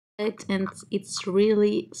and it's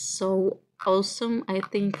really so awesome. I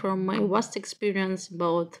think from my vast experience,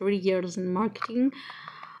 about 3 years in marketing,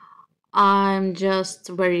 I'm just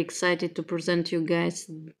very excited to present you guys.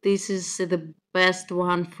 This is the best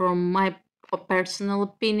one from my personal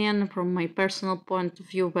opinion, from my personal point of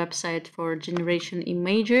view, website for generation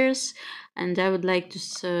images. And I would like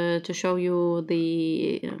to show you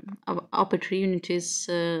the opportunities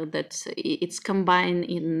that it's combined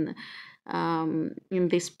in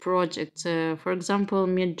this project. For example,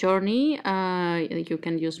 MidJourney. You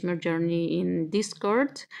can use MidJourney in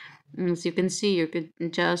Discord. As you can see, you could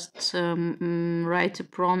just write a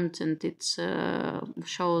prompt, and it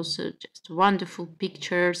shows just wonderful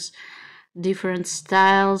pictures, different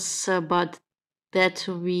styles, but that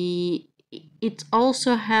we it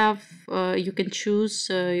also have you can choose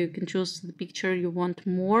the picture you want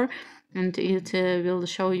more, and it will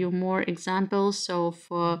show you more examples of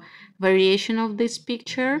variation of this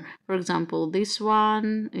picture. For example, this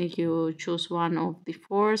one, you choose one of the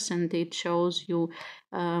fours, and it shows you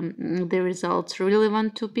the results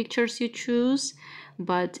relevant to pictures you choose.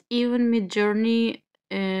 But even MidJourney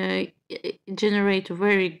generate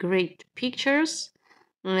very great pictures.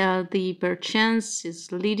 The Perchance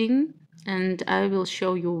is leading, and I will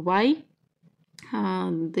show you why.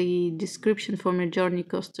 The description for MidJourney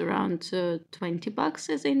costs around $20,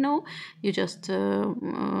 as I know. You just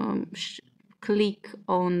click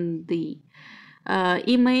on the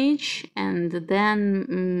image, and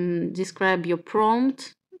then describe your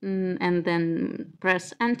prompt, and then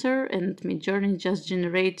press enter, and MidJourney just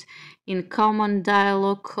generate in common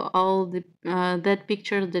dialogue all the that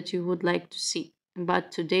picture that you would like to see.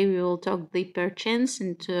 But today we will talk the Perchance,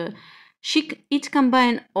 and it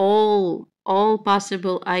combine all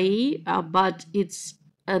possible IE, but it's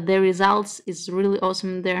the results is really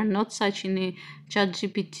awesome. They are not such in a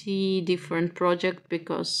ChatGPT different project,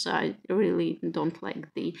 because I really don't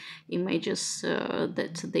like the images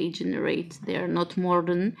that they generate. They are not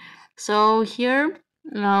modern. So here,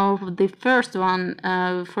 the first one,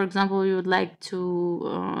 for example, you would like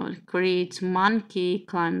to create monkey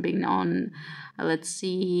climbing on, let's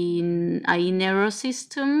see, in a narrow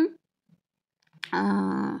system.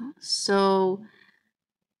 So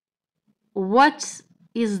what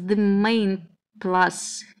is the main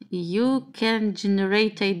plus? You can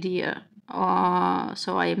generate idea.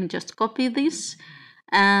 So I am just copy this,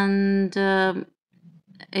 and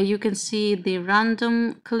you can see the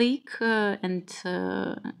random click, and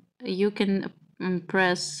you can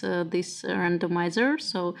press this randomizer.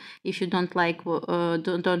 So if you don't like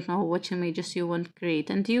don't know what images you want to create,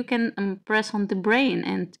 and you can press on the brain,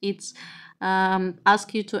 and it's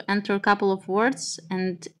ask you to enter a couple of words,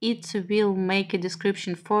 and it will make a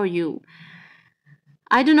description for you.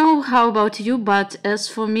 I don't know how about you, but as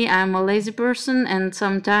for me, I'm a lazy person, and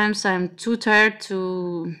sometimes I'm too tired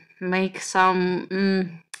to make some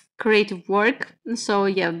creative work. So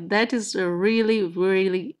yeah, that is a really,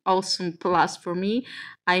 really awesome plus for me.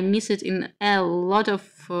 I miss it in a lot of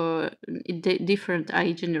different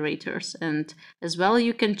AI generators, and as well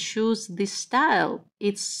you can choose the style.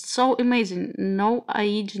 It's so amazing. No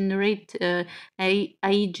AI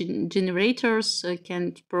generators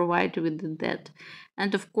can provide with that.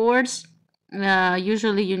 And of course,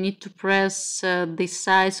 usually you need to press the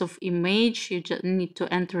size of image. You just need to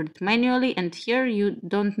enter it manually, and here you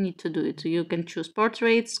don't need to do it. You can choose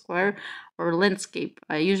portrait, square, or landscape.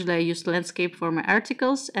 I usually use landscape for my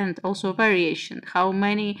articles, and also variation. How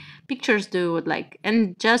many pictures do you would like?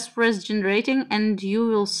 And just press generating, and you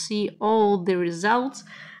will see all the results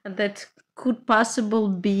that could possible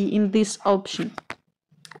be in this option.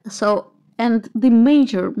 So, and the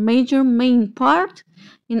major main part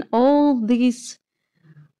in all these,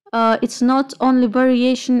 it's not only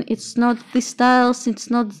variation, it's not the styles, it's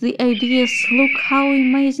not the ideas. Look how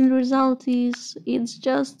amazing result is. It's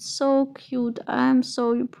just so cute. I'm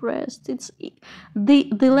so impressed. It's the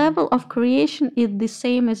level of creation is the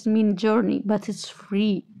same as MidJourney, but it's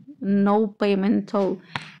free, no payment at all.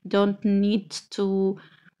 Don't need to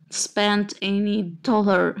spend any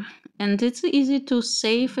dollar, and it's easy to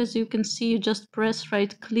save. As you can see, you just press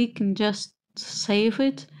right click and just save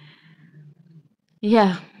it.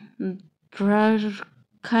 Yeah,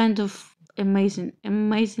 kind of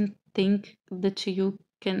amazing thing that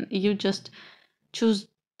you just choose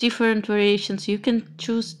different variations, you can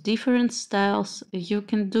choose different styles, you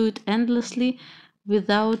can do it endlessly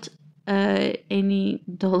without any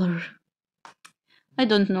dollar. I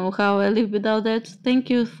don't know how I live without that. Thank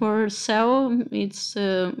you for SEO. It's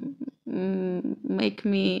make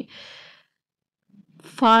me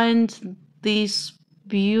find this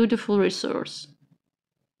beautiful resource.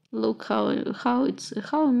 Look how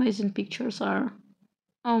amazing pictures are.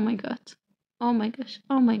 Oh my god. Oh my gosh.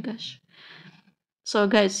 Oh my gosh. So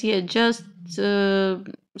guys, yeah, just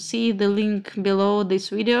see the link below this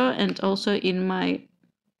video, and also in my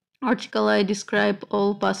article I describe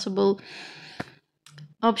all possible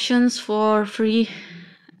options for free,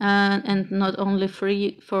 and not only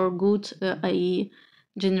free, for good IE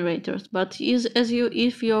generators. But as you,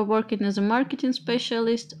 if you're working as a marketing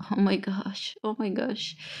specialist, oh my gosh, oh my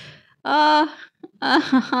gosh, ah,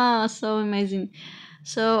 so amazing.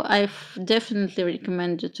 So I definitely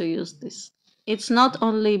recommend you to use this. It's not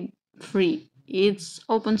only free, it's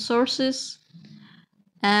open sources,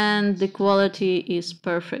 and the quality is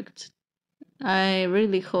perfect. I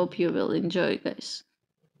really hope you will enjoy, guys.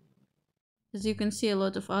 As you can see, a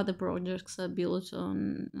lot of other projects are built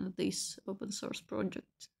on this open source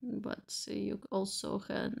project, but you also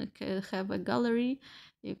can have a gallery.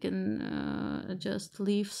 You can just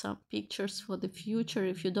leave some pictures for the future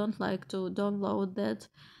if you don't like to download that.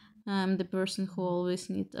 I'm the person who always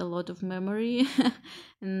need a lot of memory,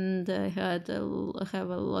 and I have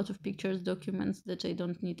a lot of pictures, documents that I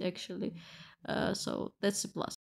don't need actually. So that's a plus.